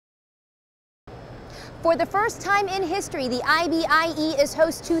For the first time in history, the IBIE is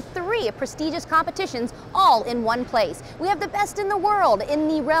host to 3 prestigious competitions all in one place. We have the best in the world in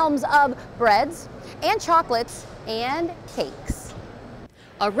the realms of breads and chocolates and cakes.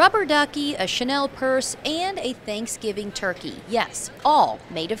 A rubber ducky, a Chanel purse, and a Thanksgiving turkey. Yes, all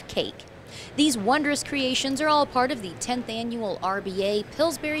made of cake. These wondrous creations are all part of the 10th annual RBA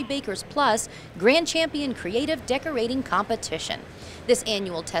Pillsbury Bakers Plus Grand Champion Creative Decorating Competition. This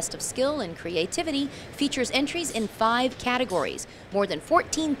annual test of skill and creativity features entries in 5 categories. More than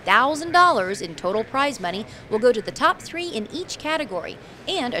 $14,000 in total prize money will go to the top 3 in each category,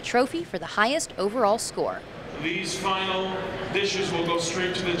 and a trophy for the highest overall score. These final dishes will go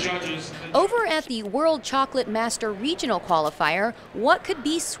straight to the judges. Over at the World Chocolate Master Regional Qualifier, what could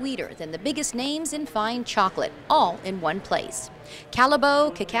be sweeter than the biggest names in fine chocolate, all in one place?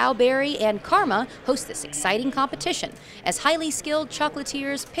 Calabo, Cacao Berry, and Karma host this exciting competition as highly skilled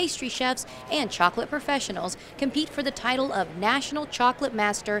chocolatiers, pastry chefs, and chocolate professionals compete for the title of National Chocolate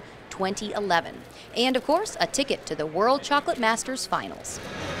Master 2011. And of course, a ticket to the World Chocolate Masters Finals.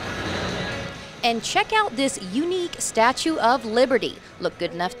 And check out this unique Statue of Liberty. Look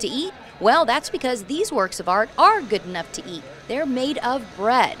good enough to eat? Well, that's because these works of art are good enough to eat. They're made of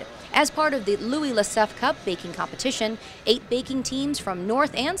bread. As part of the Louis Lesaffre Cup baking competition, 8 baking teams from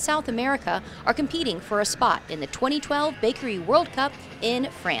North and South America are competing for a spot in the 2012 Bakery World Cup in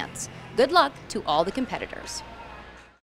France. Good luck to all the competitors.